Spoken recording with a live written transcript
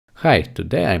Hi,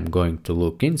 today I'm going to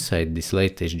look inside this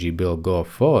latest JBL GO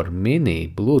 4 mini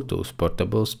Bluetooth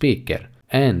portable speaker.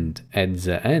 And at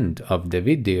the end of the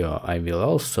video I will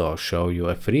also show you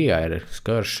a free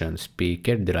excursion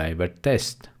speaker driver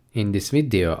test. In this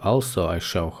video also I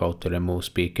show how to remove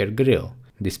speaker grill.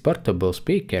 This portable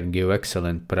speaker gives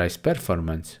excellent price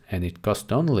performance and it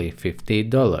costs only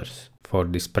 $50. For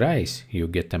this price you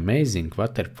get amazing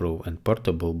waterproof and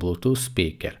portable Bluetooth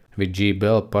speaker with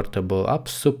JBL portable apps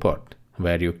support,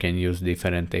 where you can use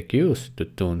different EQs to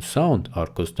tune sound or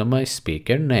customize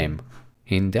speaker name.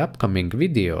 In the upcoming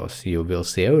videos you will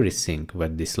see everything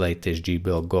what this latest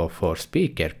JBL GO 4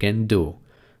 speaker can do.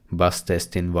 Bass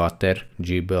test in water,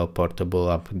 JBL portable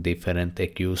app, different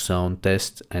EQ sound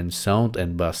tests, and sound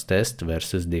and bass test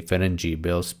versus different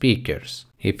JBL speakers.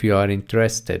 If you are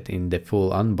interested in the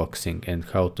full unboxing and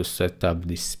how to set up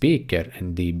this speaker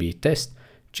and DB test,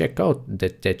 check out the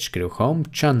TechCrew Home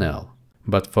channel.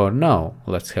 But for now,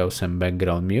 let's have some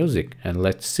background music and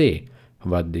let's see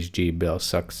what this JBL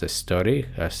success story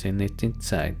has in it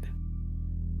inside.